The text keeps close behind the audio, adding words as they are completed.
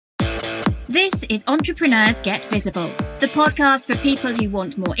This is Entrepreneurs Get Visible, the podcast for people who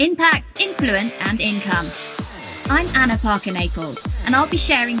want more impact, influence, and income. I'm Anna Parker Naples, and I'll be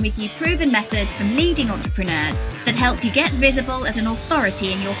sharing with you proven methods from leading entrepreneurs that help you get visible as an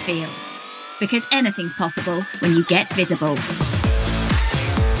authority in your field. Because anything's possible when you get visible.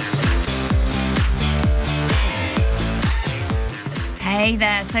 Hey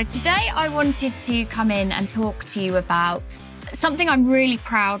there. So today I wanted to come in and talk to you about something I'm really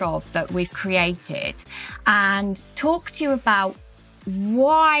proud of that we've created and talk to you about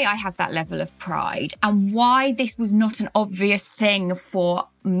why I have that level of pride and why this was not an obvious thing for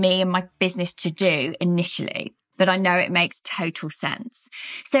me and my business to do initially. But I know it makes total sense.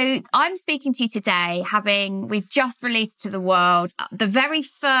 So I'm speaking to you today we've just released to the world the very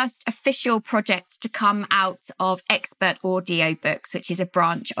first official project to come out of Expert Audiobooks, which is a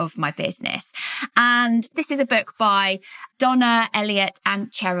branch of my business. And this is a book by Donna Elliott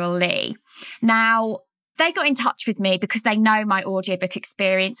and Cheryl Lee. Now, they got in touch with me because they know my audiobook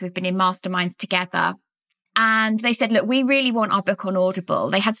experience. We've been in masterminds together. And they said, look, we really want our book on Audible.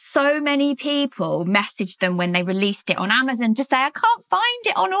 They had so many people message them when they released it on Amazon to say, I can't find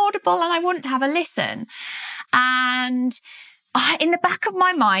it on Audible and I want to have a listen. And in the back of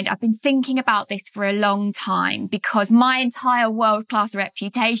my mind, I've been thinking about this for a long time because my entire world-class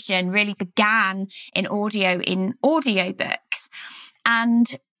reputation really began in audiobooks. And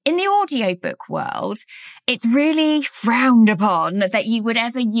in the audiobook world, it's really frowned upon that you would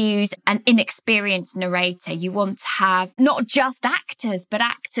ever use an inexperienced narrator. You want to have not just actors, but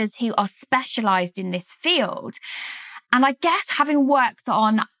actors who are specialized in this field. And I guess having worked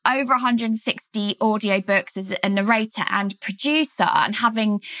on over 160 audiobooks as a narrator and producer and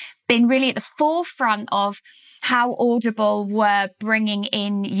having been really at the forefront of how Audible were bringing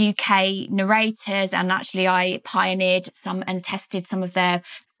in UK narrators, and actually I pioneered some and tested some of their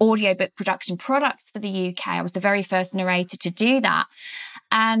audiobook production products for the UK. I was the very first narrator to do that.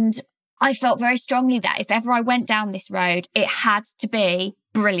 And I felt very strongly that if ever I went down this road, it had to be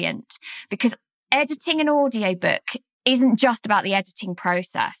brilliant, because editing an audiobook isn't just about the editing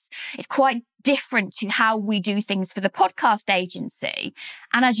process. It's quite different to how we do things for the podcast agency.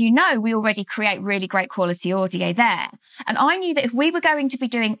 And as you know, we already create really great quality audio there. And I knew that if we were going to be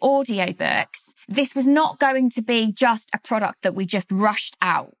doing audiobooks, this was not going to be just a product that we just rushed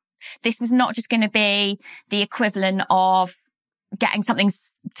out. This was not just going to be the equivalent of getting something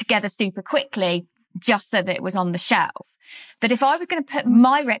together super quickly just so that it was on the shelf. That if I was going to put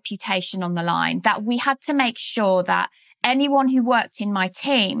my reputation on the line, that we had to make sure that anyone who worked in my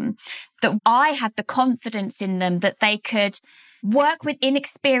team, that I had the confidence in them that they could work with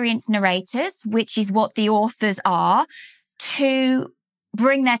inexperienced narrators, which is what the authors are, to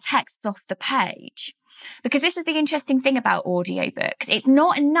bring their texts off the page. Because this is the interesting thing about audiobooks. It's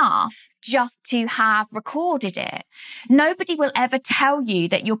not enough just to have recorded it. Nobody will ever tell you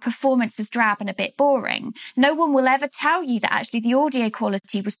that your performance was drab and a bit boring. No one will ever tell you that actually the audio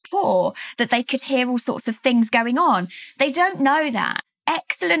quality was poor, that they could hear all sorts of things going on. They don't know that.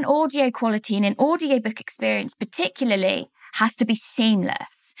 Excellent audio quality in an audiobook experience particularly has to be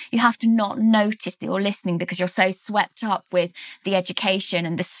seamless. You have to not notice that you're listening because you're so swept up with the education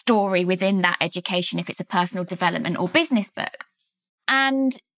and the story within that education if it's a personal development or business book.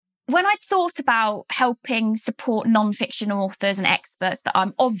 And when I thought about helping support non-fiction authors and experts that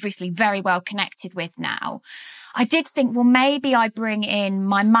I'm obviously very well connected with now, I did think, well, maybe I bring in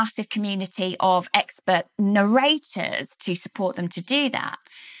my massive community of expert narrators to support them to do that.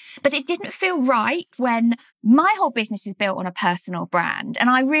 But it didn't feel right when my whole business is built on a personal brand. And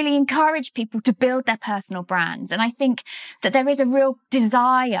I really encourage people to build their personal brands. And I think that there is a real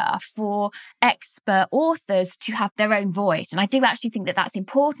desire for expert authors to have their own voice. And I do actually think that that's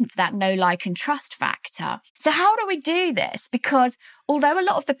important for that know, like, and trust factor. So how do we do this? Because although a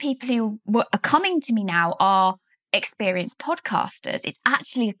lot of the people who are coming to me now are experienced podcasters, it's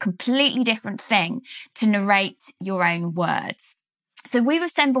actually a completely different thing to narrate your own words. So we've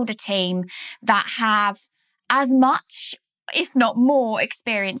assembled a team that have as much, if not more,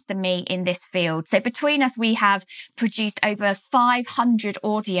 experience than me in this field. So between us, we have produced over 500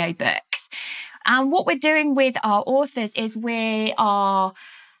 audiobooks. And what we're doing with our authors is we are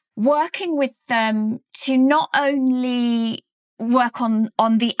working with them to not only work on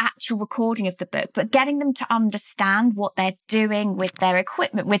the actual recording of the book, but getting them to understand what they're doing with their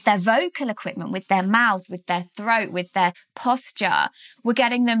equipment, with their vocal equipment, with their mouth, with their throat, with their posture. We're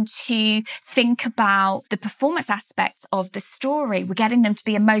getting them to think about the performance aspects of the story. We're getting them to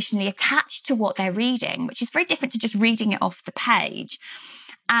be emotionally attached to what they're reading, which is very different to just reading it off the page.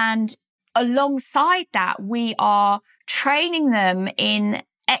 And alongside that, we are training them in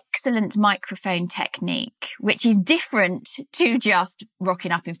excellent microphone technique, which is different to just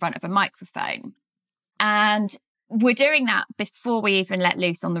rocking up in front of a microphone. And we're doing that before we even let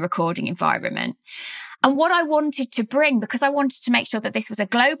loose on the recording environment. And what I wanted to bring, because I wanted to make sure that this was a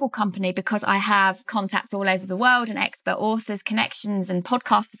global company, because I have contacts all over the world and expert authors, connections and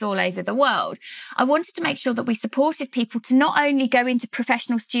podcasters all over the world, I wanted to make sure that we supported people to not only go into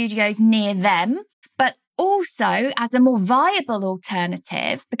professional studios near them, but also as a more viable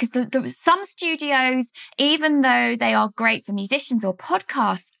alternative, because some studios, even though they are great for musicians or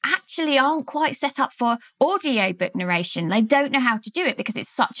podcasts, actually aren't quite set up for audiobook narration. They don't know how to do it because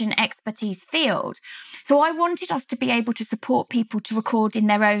it's such an expertise field. So I wanted us to be able to support people to record in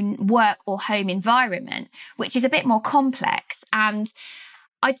their own work or home environment, which is a bit more complex. And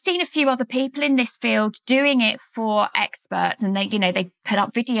I'd seen a few other people in this field doing it for experts, and they put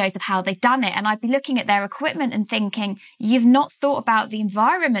up videos of how they'd done it. And I'd be looking at their equipment and thinking, you've not thought about the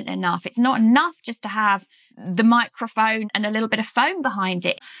environment enough. It's not enough just to have the microphone and a little bit of foam behind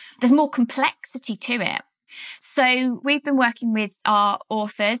it. There's more complexity to it. So we've been working with our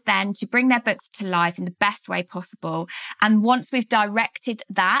authors then to bring their books to life in the best way possible. And once we've directed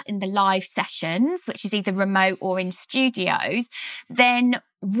that in the live sessions, which is either remote or in studios, then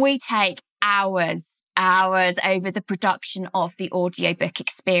we take hours over the production of the audiobook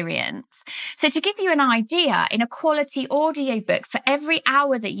experience. So to give you an idea, in a quality audiobook, for every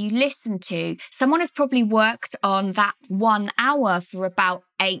hour that you listen to, someone has probably worked on that 1 hour for about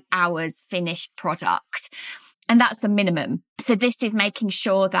 8 hours finished product. And that's the minimum. So this is making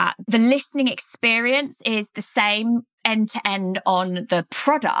sure that the listening experience is the same end to end on the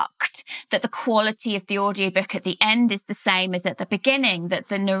product, that the quality of the audiobook at the end is the same as at the beginning, that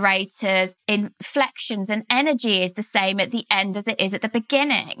the narrator's inflections and energy is the same at the end as it is at the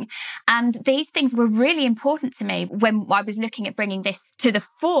beginning. And these things were really important to me when I was looking at bringing this to the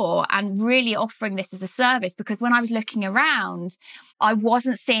fore and really offering this as a service, because when I was looking around, I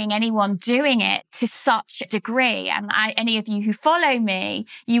wasn't seeing anyone doing it to such a degree. And any of you who follow me,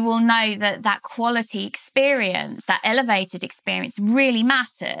 you will know that that quality experience, that elevated experience really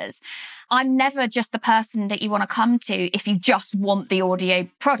matters. I'm never just the person that you want to come to if you just want the audio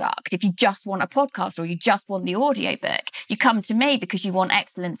product, if you just want a podcast or you just want the audiobook. You come to me because you want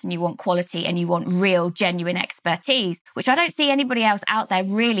excellence and you want quality and you want real, genuine expertise, which I don't see anybody else out there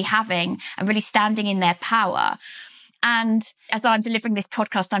really having and really standing in their power. And as I'm delivering this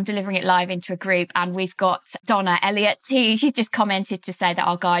podcast, I'm delivering it live into a group, and we've got Donna Elliott, she's just commented to say that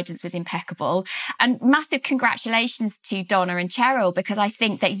our guidance was impeccable. And massive congratulations to Donna and Cheryl, because I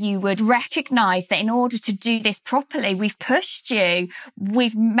think that you would recognise that in order to do this properly, we've pushed you,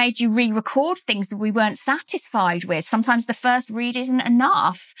 we've made you re-record things that we weren't satisfied with. Sometimes the first read isn't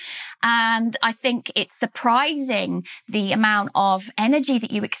enough. And I think it's surprising the amount of energy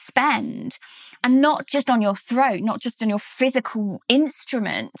that you expend. And not just on your throat, not just on your physical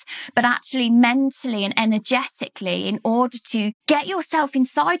instrument, but actually mentally and energetically in order to get yourself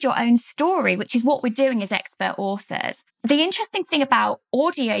inside your own story, which is what we're doing as expert authors. The interesting thing about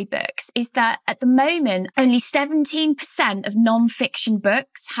audiobooks is that at the moment, only 17% of non-fiction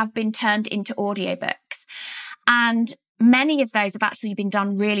books have been turned into audiobooks. And many of those have actually been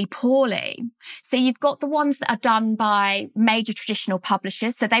done really poorly. So you've got the ones that are done by major traditional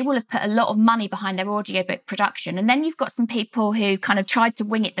publishers. So they will have put a lot of money behind their audiobook production. And then you've got some people who kind of tried to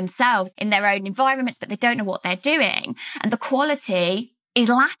wing it themselves in their own environments, but they don't know what they're doing. And the quality is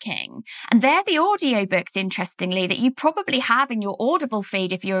lacking. And they're the audiobooks, interestingly, that you probably have in your Audible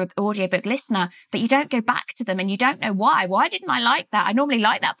feed if you're an audiobook listener, but you don't go back to them and you don't know why. Why didn't I like that? I normally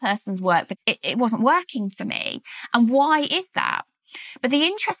like that person's work, but it wasn't working for me. And why is that? But the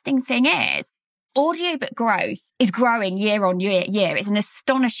interesting thing is, audiobook growth is growing year on year. It's an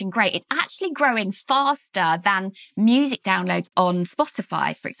astonishing rate. It's actually growing faster than music downloads on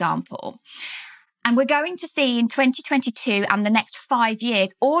Spotify, for example. And we're going to see in 2022 and the next 5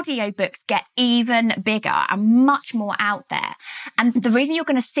 years, audiobooks get even bigger and much more out there. And the reason you're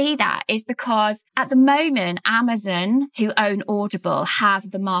going to see that is because at the moment, Amazon, who own Audible, have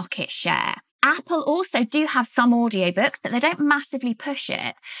the market share. Apple also do have some audiobooks, but they don't massively push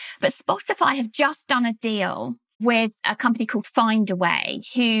it. But Spotify have just done a deal with a company called Findaway,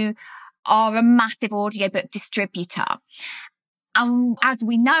 who are a massive audiobook distributor. And as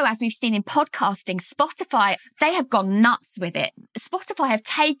we know, as we've seen in podcasting, Spotify, they have gone nuts with it. Spotify have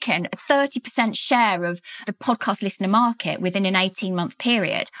taken a 30% share of the podcast listener market within an 18-month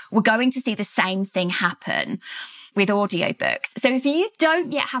period. We're going to see the same thing happen. with audiobooks. So if you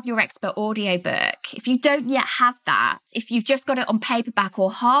don't yet have your expert audiobook, if you don't yet have that, if you've just got it on paperback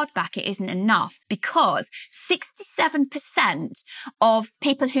or hardback, it isn't enough, because 67% of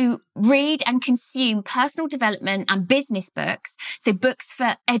people who read and consume personal development and business books, so books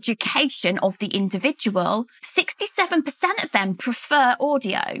for education of the individual, 67% of them prefer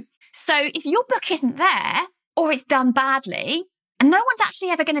audio. So if your book isn't there, or it's done badly, and no one's actually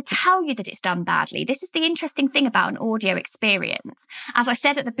ever going to tell you that it's done badly. This is the interesting thing about an audio experience. As I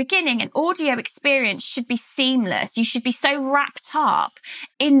said at the beginning, an audio experience should be seamless. You should be so wrapped up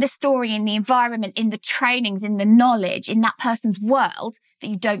in the story, in the environment, in the trainings, in the knowledge, in that person's world, that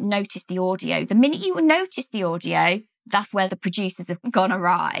you don't notice the audio. The minute you notice the audio, that's where the producers have gone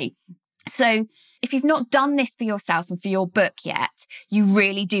awry. So if you've not done this for yourself and for your book yet, you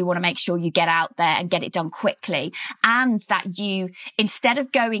really do want to make sure you get out there and get it done quickly. And that you, instead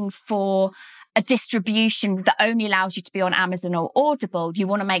of going for a distribution that only allows you to be on Amazon or Audible, you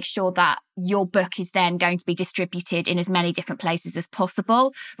want to make sure that your book is then going to be distributed in as many different places as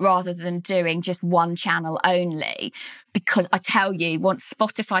possible, rather than doing just one channel only. Because I tell you, once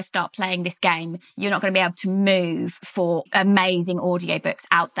Spotify start playing this game, you're not going to be able to move for amazing audiobooks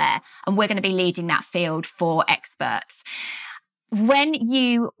out there. And we're going to be leading that field for experts. When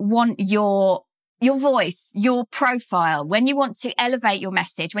you want your voice, your profile, when you want to elevate your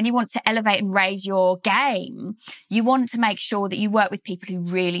message, when you want to elevate and raise your game, you want to make sure that you work with people who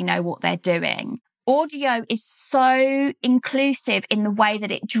really know what they're doing. Audio is so inclusive in the way that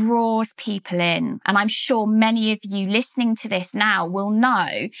it draws people in. And I'm sure many of you listening to this now will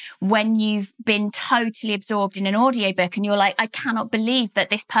know when you've been totally absorbed in an audiobook and you're like, I cannot believe that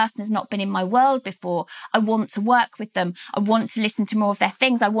this person has not been in my world before. I want to work with them. I want to listen to more of their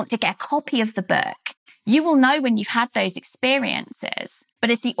things. I want to get a copy of the book. You will know when you've had those experiences. But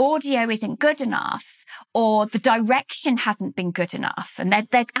if the audio isn't good enough, or the direction hasn't been good enough, and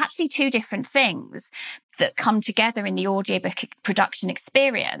they're actually two different things that come together in the audiobook production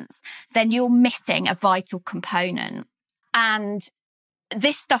experience, then you're missing a vital component. And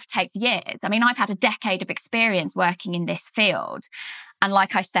this stuff takes years. I mean, I've had a decade of experience working in this field. And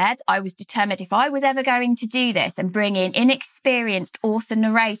like I said, I was determined if I was ever going to do this and bring in inexperienced author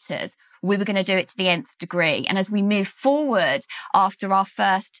narrators, we were going to do it to the nth degree. And as we move forward after our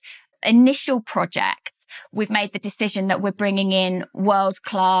first initial projects, we've made the decision that we're bringing in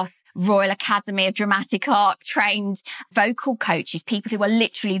world-class Royal Academy of Dramatic Art trained vocal coaches, people who are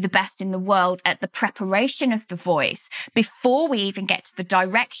literally the best in the world at the preparation of the voice before we even get to the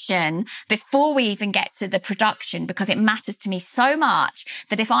direction, before we even get to the production, because it matters to me so much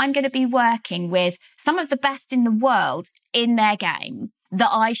that if I'm going to be working with some of the best in the world in their game, that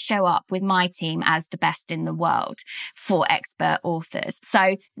I show up with my team as the best in the world for expert authors.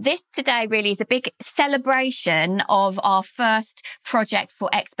 So this today really is a big celebration of our first project for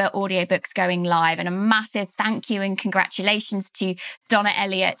expert audiobooks going live, and a massive thank you and congratulations to Donna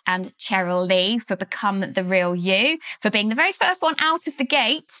Elliott and Cheryl Lee for Become the Real You, for being the very first one out of the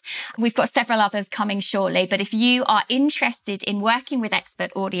gate. We've got several others coming shortly, but if you are interested in working with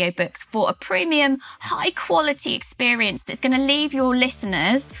expert audiobooks for a premium, high quality experience that's going to leave your listeners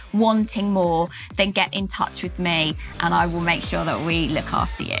wanting more, then get in touch with me and I will make sure that we look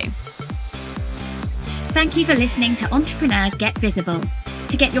after you. Thank you for listening to Entrepreneurs Get Visible.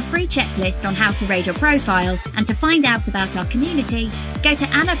 To get your free checklist on how to raise your profile and to find out about our community, go to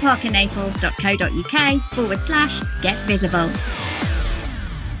annaparkernaples.co.uk/get visible.